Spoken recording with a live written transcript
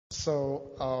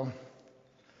So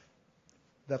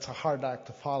that's a hard act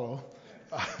to follow.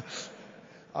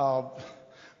 uh,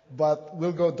 but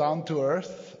we'll go down to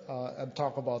earth and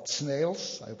talk about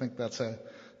snails. I think that's a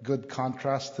good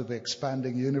contrast to the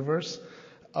expanding universe.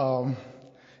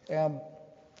 And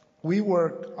we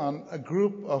work on a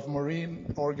group of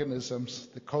marine organisms,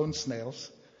 the cone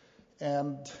snails,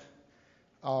 and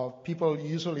people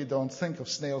usually don't think of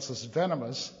snails as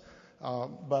venomous,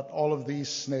 but all of these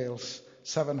snails,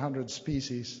 700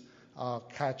 species,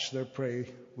 catch their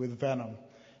prey with venom.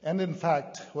 And in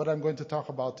fact, what I'm going to talk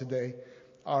about today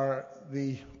are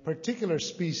the particular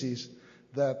species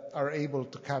that are able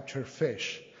to capture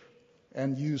fish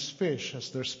and use fish as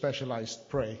their specialized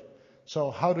prey. So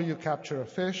how do you capture a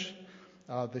fish?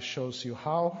 This shows you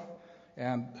how.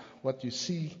 And what you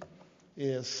see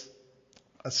is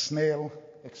a snail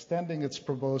extending its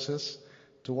proboscis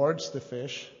towards the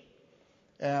fish.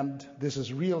 And this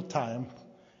is real time.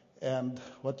 And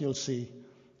what you'll see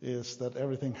is that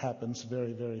everything happens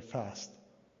very, very fast.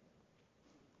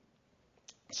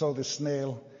 So the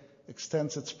snail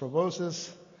extends its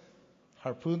proboscis,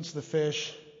 harpoons the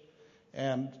fish,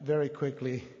 and very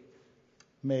quickly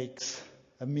makes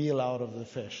a meal out of the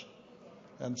fish.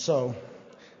 And so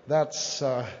that's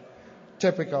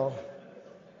typical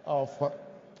of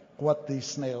what these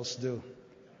snails do.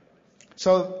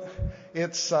 So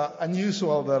it's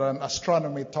unusual that an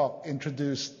astronomy talk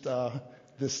introduced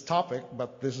this topic,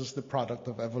 but this is the product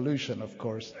of evolution, of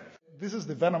course. This is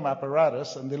the venom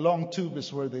apparatus, and the long tube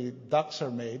is where the ducts are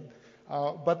made.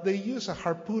 But they use a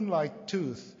harpoon-like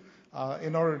tooth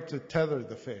in order to tether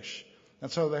the fish.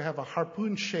 And so they have a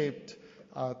harpoon-shaped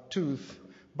tooth.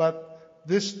 But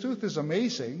this tooth is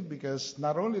amazing because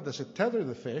not only does it tether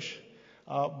the fish,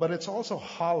 but it's also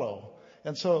hollow.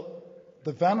 And so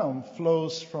the venom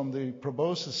flows from the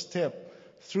proboscis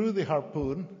tip through the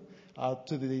harpoon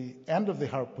to the end of the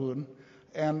harpoon.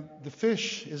 And the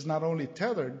fish is not only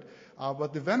tethered,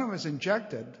 but the venom is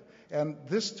injected. And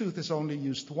this tooth is only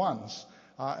used once.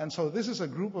 And so this is a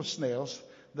group of snails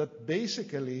that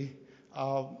basically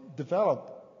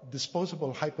developed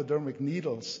disposable hypodermic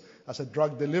needles as a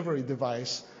drug delivery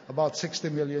device about 60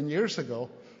 million years ago.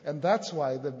 And that's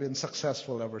why they've been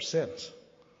successful ever since.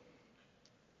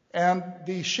 And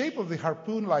the shape of the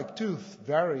harpoon-like tooth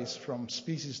varies from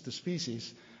species to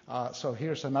species. So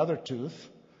here's another tooth.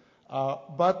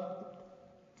 But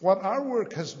what our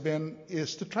work has been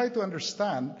is to try to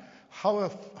understand how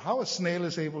a snail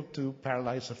is able to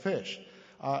paralyze a fish.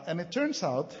 And it turns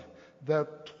out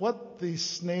that what these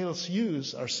snails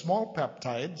use are small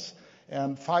peptides,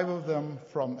 and 5 of them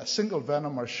from a single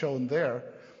venom are shown there.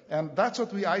 And that's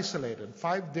what we isolated,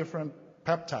 5 different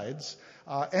peptides,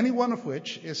 any one of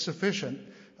which is sufficient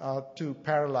to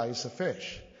paralyze a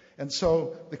fish. And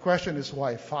so the question is,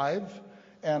 why 5?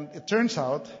 And it turns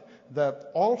out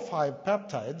that all 5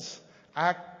 peptides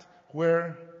act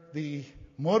where the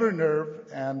motor nerve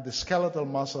and the skeletal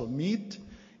muscle meet.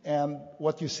 And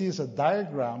what you see is a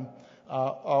diagram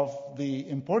of the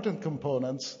important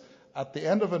components. At the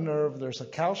end of a nerve, there's a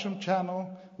calcium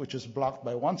channel, which is blocked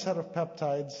by one set of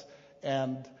peptides.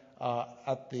 And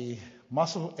at the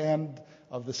muscle end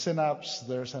of the synapse,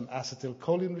 there's an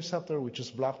acetylcholine receptor, which is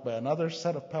blocked by another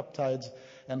set of peptides.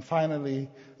 And finally,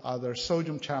 there are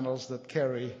sodium channels that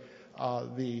carry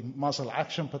the muscle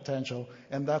action potential,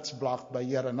 and that's blocked by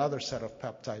yet another set of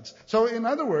peptides. So in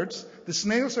other words, the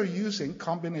snails are using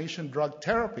combination drug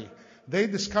therapy. They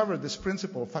discovered this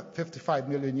principle 55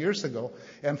 million years ago,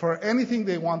 and for anything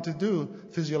they want to do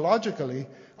physiologically,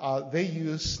 they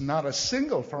use not a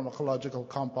single pharmacological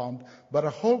compound, but a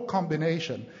whole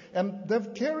combination. And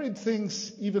they've carried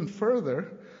things even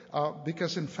further,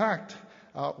 because in fact,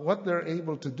 what they're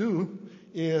able to do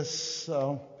is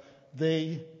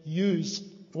they use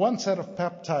one set of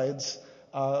peptides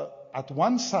at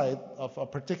one site of a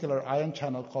particular ion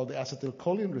channel called the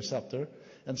acetylcholine receptor.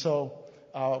 And so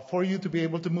for you to be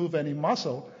able to move any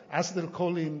muscle,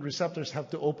 acetylcholine receptors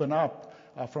have to open up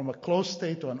from a closed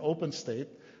state to an open state.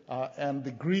 And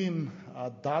the green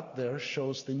dot there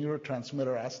shows the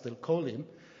neurotransmitter acetylcholine.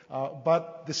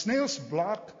 But the snails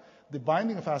block the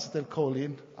binding of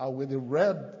acetylcholine with a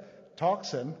red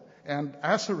toxin, and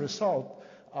as a result,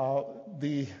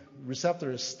 the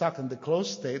receptor is stuck in the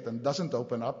closed state and doesn't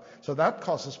open up, so that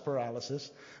causes paralysis.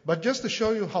 But just to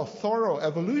show you how thorough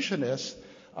evolution is,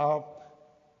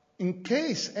 in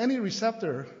case any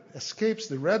receptor escapes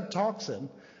the red toxin,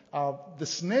 the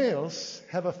snails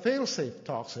have a fail-safe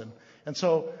toxin. And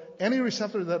so any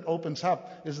receptor that opens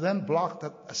up is then blocked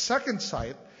at a second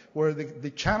site where the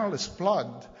channel is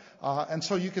plugged. And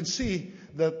so you can see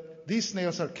that these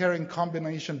snails are carrying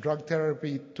combination drug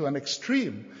therapy to an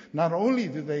extreme. Not only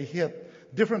do they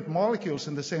hit different molecules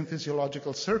in the same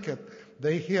physiological circuit,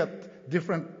 they hit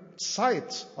different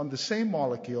sites on the same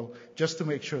molecule just to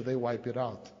make sure they wipe it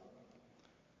out.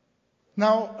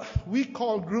 Now, we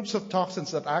call groups of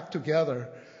toxins that act together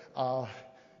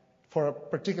for a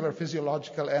particular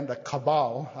physiological end a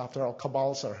cabal. After all,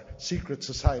 cabals are secret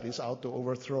societies out to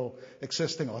overthrow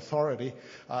existing authority.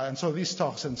 And so these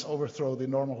toxins overthrow the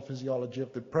normal physiology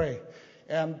of the prey.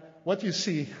 And what you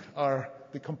see are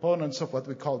the components of what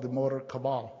we call the motor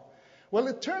cabal. Well,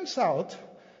 it turns out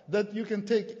that you can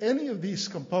take any of these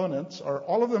components, or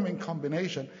all of them in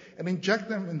combination, and inject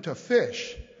them into a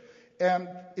fish. And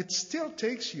it still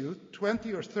takes you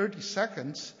 20 or 30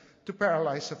 seconds to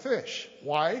paralyze a fish.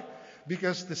 Why?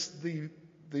 Because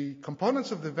the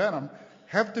components of the venom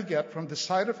have to get from the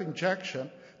site of injection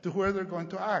to where they're going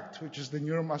to act, which is the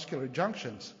neuromuscular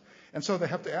junctions. And so they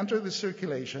have to enter the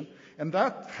circulation, and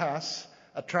that has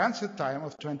a transit time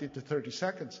of 20 to 30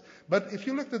 seconds. But if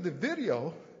you looked at the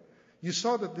video, you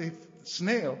saw that the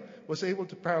snail was able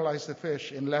to paralyze the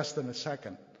fish in less than a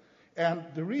second. And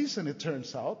the reason, it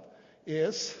turns out,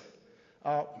 is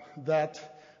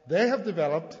that they have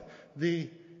developed the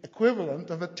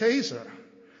equivalent of a taser.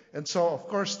 And so, of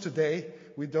course, today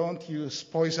we don't use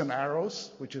poison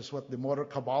arrows, which is what the motor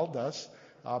cabal does,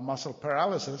 muscle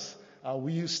paralysis.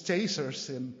 We use tasers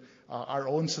in our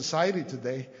own society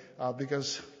today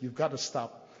because you've got to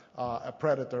stop a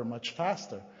predator much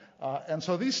faster. And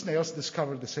so these snails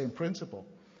discovered the same principle.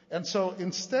 And so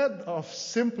instead of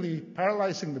simply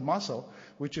paralyzing the muscle,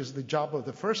 which is the job of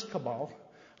the first cabal,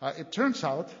 it turns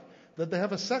out that they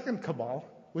have a second cabal,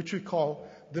 which we call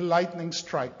the lightning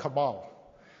strike cabal.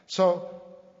 So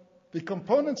the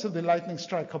components of the lightning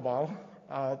strike cabal,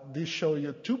 these show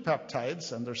you two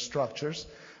peptides and their structures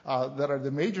that are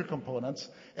the major components.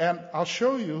 And I'll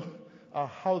show you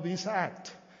how these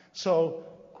act. So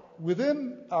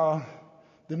within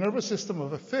the nervous system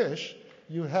of a fish,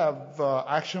 you have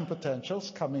action potentials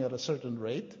coming at a certain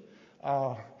rate.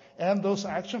 And those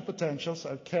action potentials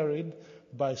are carried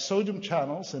by sodium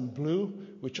channels in blue,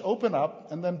 which open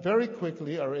up and then very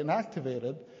quickly are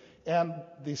inactivated. And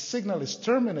the signal is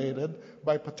terminated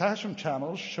by potassium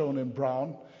channels, shown in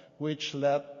brown, which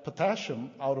let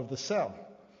potassium out of the cell.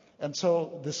 And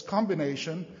so this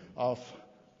combination of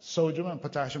sodium and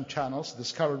potassium channels,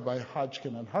 discovered by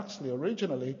Hodgkin and Huxley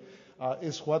originally,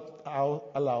 is what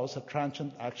allows a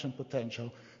transient action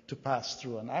potential to pass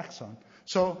through an axon.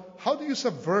 So how do you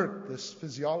subvert this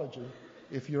physiology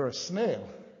if you're a snail?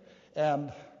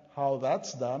 And how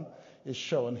that's done is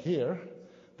shown here.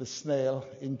 The snail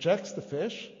injects the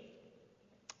fish,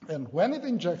 and when it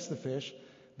injects the fish,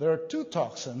 there are two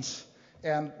toxins,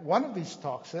 and one of these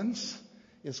toxins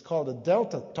is called a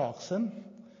delta toxin,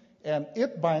 and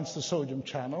it binds to sodium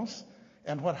channels.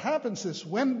 And what happens is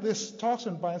when this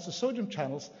toxin binds to sodium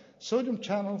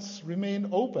channels remain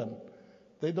open.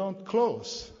 They don't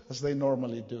close as they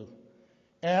normally do.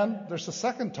 And there's a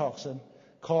second toxin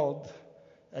called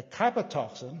a kappa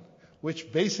toxin,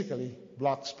 which basically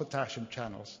blocks potassium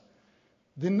channels.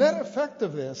 The net effect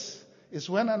of this is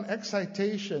when an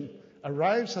excitation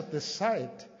arrives at this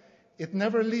site, it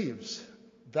never leaves.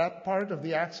 That part of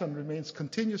the axon remains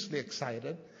continuously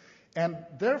excited, and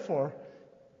therefore,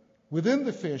 within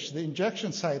the fish, the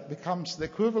injection site becomes the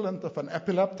equivalent of an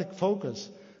epileptic focus,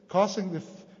 causing the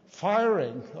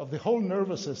firing of the whole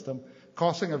nervous system,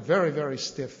 causing a very, very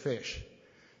stiff fish.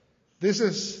 This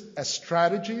is a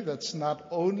strategy that's not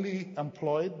only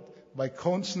employed by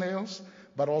cone snails,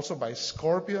 but also by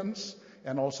scorpions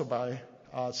and also by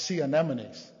sea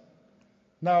anemones.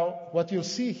 Now, what you'll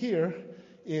see here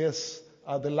is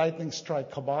the lightning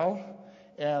strike cabal,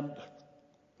 and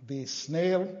the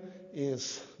snail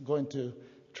is going to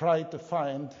try to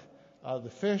find the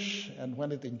fish, and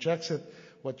when it injects it,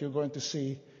 what you're going to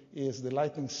see is the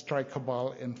lightning strike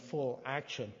cabal in full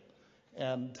action.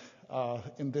 And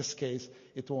in this case,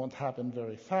 it won't happen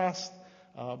very fast,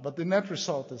 but the net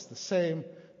result is the same.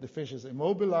 The fish is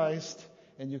immobilized,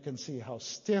 and you can see how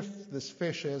stiff this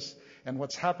fish is. And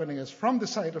what's happening is from the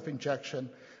site of injection,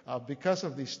 because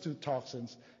of these two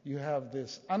toxins, you have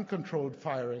this uncontrolled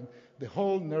firing. The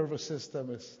whole nervous system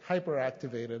is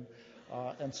hyperactivated.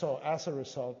 And so as a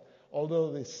result,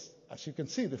 although this, as you can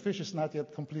see, the fish is not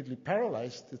yet completely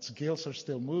paralyzed, its gills are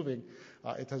still moving,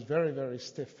 it has very, very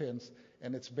stiff fins,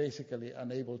 and it's basically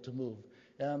unable to move.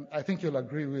 And I think you'll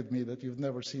agree with me that you've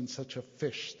never seen such a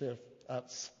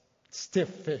stiff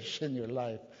fish in your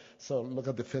life. So look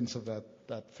at the fins of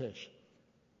that fish.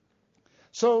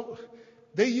 So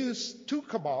they use two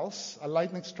cabals, a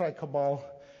lightning strike cabal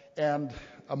and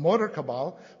a motor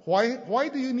cabal. Why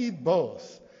do you need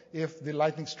both if the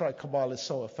lightning strike cabal is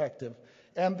so effective?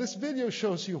 And this video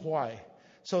shows you why.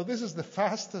 So this is the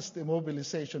fastest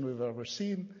immobilization we've ever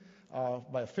seen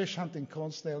by a fish hunting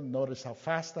cone snail. Notice how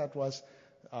fast that was.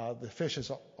 The fish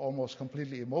is almost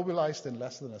completely immobilized in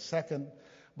less than a second.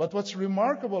 But what's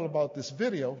remarkable about this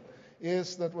video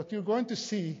is that what you're going to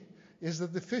see is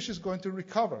that the fish is going to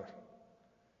recover.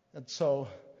 And so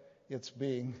it's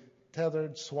being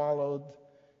tethered, swallowed,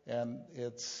 and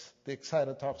the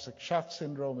excitotoxic shock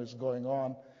syndrome is going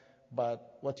on.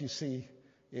 But what you see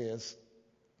is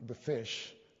the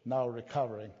fish now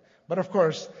recovering. But of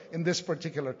course, in this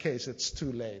particular case, it's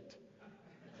too late.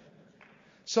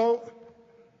 So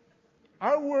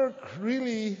our work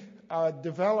really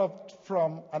developed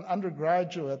from an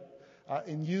undergraduate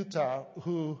in Utah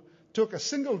who took a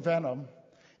single venom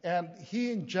and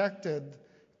he injected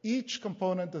each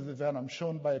component of the venom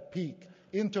shown by a peak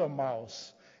into a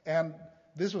mouse. And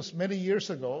this was many years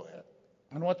ago.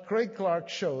 And what Craig Clark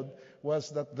showed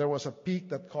was that there was a peak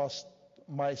that caused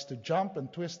mice to jump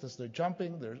and twist as they're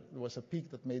jumping. There was a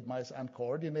peak that made mice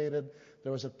uncoordinated.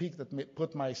 There was a peak that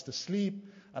put mice to sleep.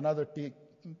 Another peak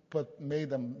made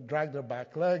them drag their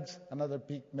back legs. Another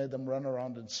peak made them run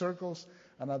around in circles.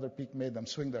 Another peak made them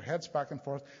swing their heads back and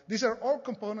forth. These are all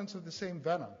components of the same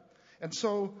venom. And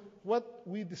so what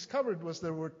we discovered was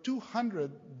there were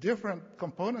 200 different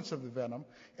components of the venom,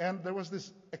 and there was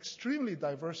this extremely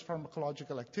diverse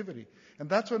pharmacological activity. And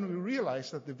that's when we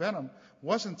realized that the venom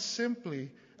wasn't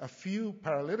simply a few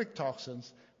paralytic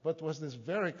toxins, but was this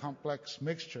very complex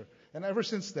mixture. And ever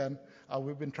since then,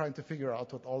 we've been trying to figure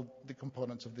out what all the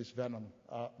components of this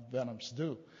venoms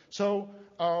do. So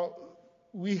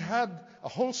we had a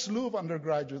whole slew of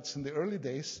undergraduates in the early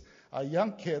days,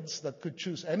 young kids that could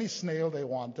choose any snail they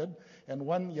wanted. And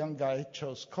one young guy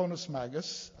chose Conus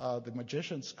magus, the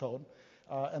magician's cone.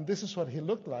 And this is what he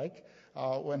looked like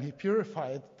when he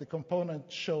purified the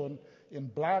component shown in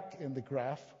black in the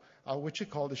graph, which he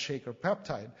called the shaker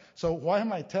peptide. So why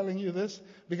am I telling you this?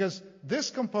 Because this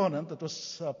component that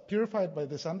was purified by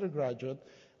this undergraduate,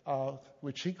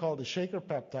 which he called the shaker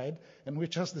peptide, and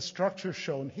which has the structure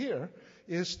shown here,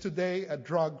 is today a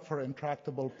drug for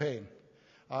intractable pain.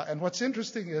 And what's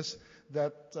interesting is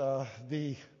that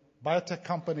the biotech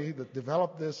company that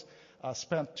developed this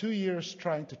spent 2 years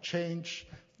trying to change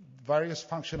various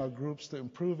functional groups to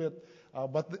improve it.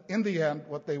 But in the end,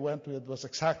 what they went with was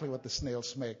exactly what the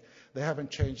snails make. They haven't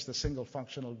changed a single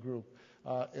functional group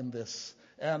in this.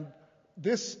 And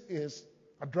this is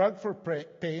a drug for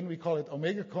pain. We call it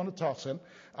omega-conotoxin,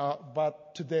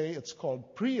 but today it's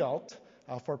called Prialt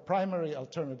for primary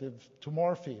alternative to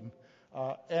morphine.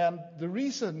 And the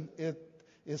reason it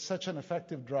is such an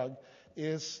effective drug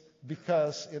is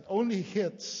because it only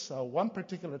hits one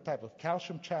particular type of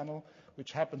calcium channel,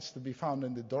 which happens to be found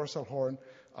in the dorsal horn,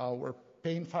 where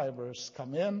pain fibers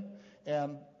come in.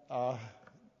 And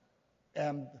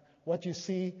what you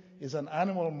see is an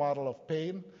animal model of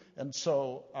pain. And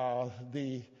so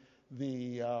the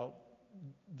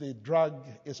drug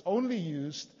is only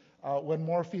used when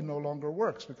morphine no longer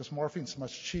works, because morphine is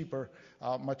much cheaper,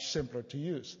 much simpler to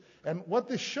use. And what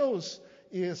this shows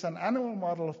is an animal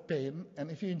model of pain,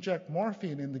 and if you inject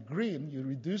morphine in the green, you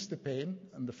reduce the pain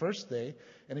on the first day,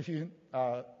 and if you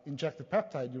inject the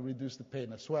peptide, you reduce the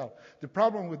pain as well. The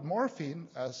problem with morphine,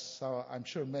 as I'm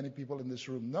sure many people in this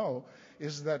room know,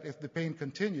 is that if the pain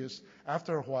continues,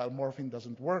 after a while, morphine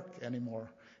doesn't work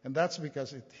anymore. And that's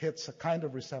because it hits a kind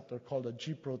of receptor called a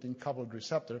G protein coupled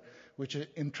receptor, which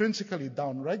intrinsically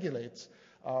downregulates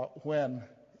when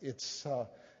it's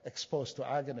exposed to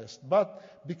agonist. But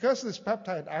because this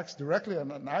peptide acts directly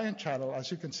on an ion channel, as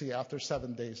you can see, after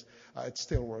 7 days, it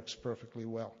still works perfectly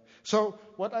well. So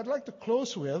what I'd like to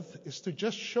close with is to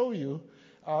just show you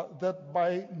that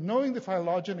by knowing the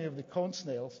phylogeny of the cone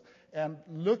snails and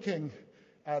looking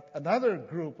at another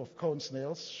group of cone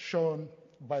snails shown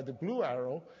by the blue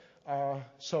arrow,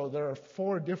 so there are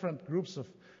 4 different groups of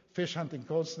fish hunting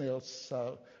cone snails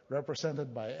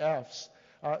represented by Fs.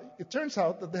 It turns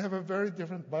out that they have a very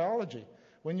different biology.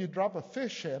 When you drop a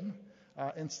fish in,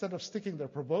 instead of sticking their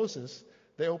proboscis,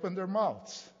 they open their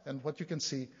mouths. And what you can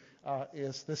see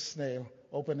is this snail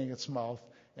opening its mouth,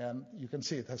 and you can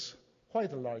see it has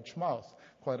quite a large mouth,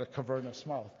 quite a cavernous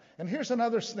mouth. And here's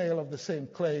another snail of the same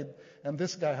clade, and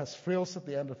this guy has frills at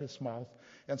the end of his mouth.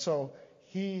 And so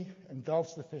he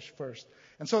engulfs the fish first.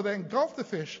 And so they engulf the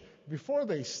fish before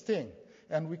they sting,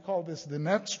 and we call this the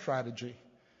net strategy.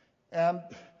 And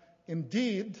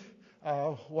indeed,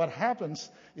 what happens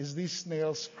is these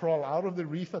snails crawl out of the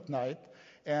reef at night,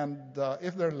 and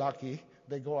if they're lucky,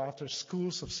 they go after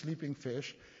schools of sleeping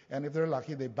fish. and if they're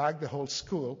lucky, they bag the whole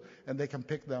school, and they can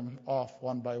pick them off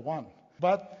one by one.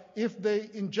 But if they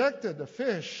injected a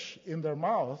fish in their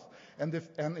mouth, and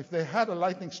if they had a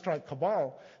lightning strike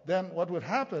cabal, then what would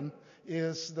happen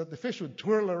is that the fish would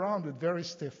twirl around with very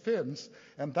stiff fins,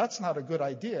 and that's not a good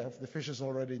idea if the fish is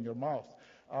already in your mouth.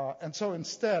 And so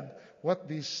instead, what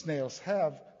these snails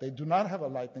have, they do not have a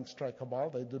lightning strike cabal.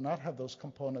 They do not have those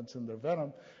components in their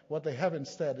venom. What they have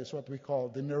instead is what we call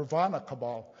the nirvana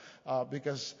cabal,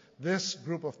 because this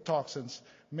group of toxins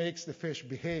makes the fish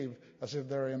behave as if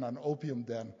they're in an opium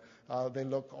den. They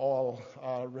look all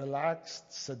relaxed,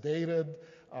 sedated,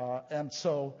 and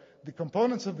so the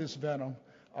components of this venom,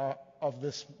 of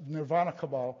this nirvana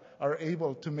cabal, are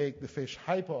able to make the fish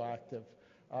hypoactive.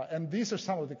 And these are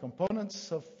some of the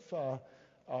components of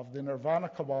the nirvana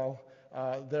cabal.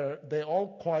 They all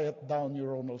quiet down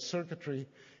neuronal circuitry.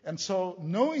 And so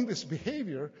knowing this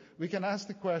behavior, we can ask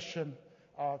the question,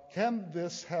 can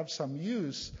this have some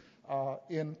use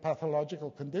in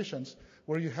pathological conditions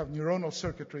where you have neuronal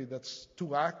circuitry that's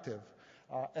too active?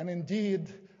 And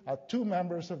indeed, two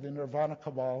members of the nirvana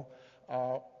cabal,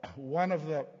 one of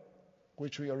the,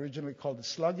 which we originally called the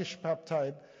sluggish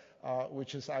peptide,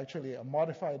 which is actually a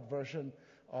modified version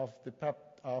of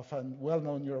a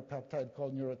well-known neuropeptide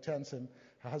called neurotensin,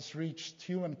 has reached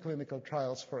human clinical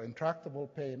trials for intractable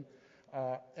pain,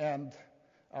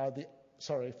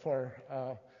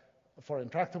 for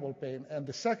intractable pain. And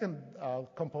the second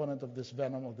component of this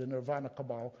venom, of the nirvana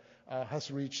cabal,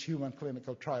 has reached human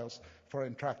clinical trials for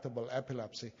intractable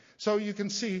epilepsy. So you can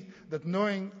see that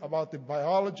knowing about the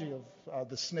biology of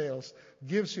the snails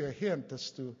gives you a hint as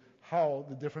to how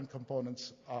the different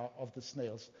components of the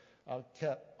snails,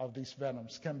 of these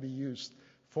venoms, can be used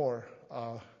for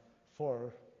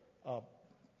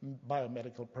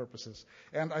biomedical purposes.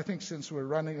 And I think since we're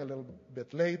running a little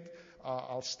bit late,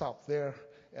 I'll stop there,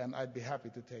 and I'd be happy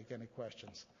to take any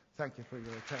questions. Thank you for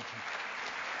your attention.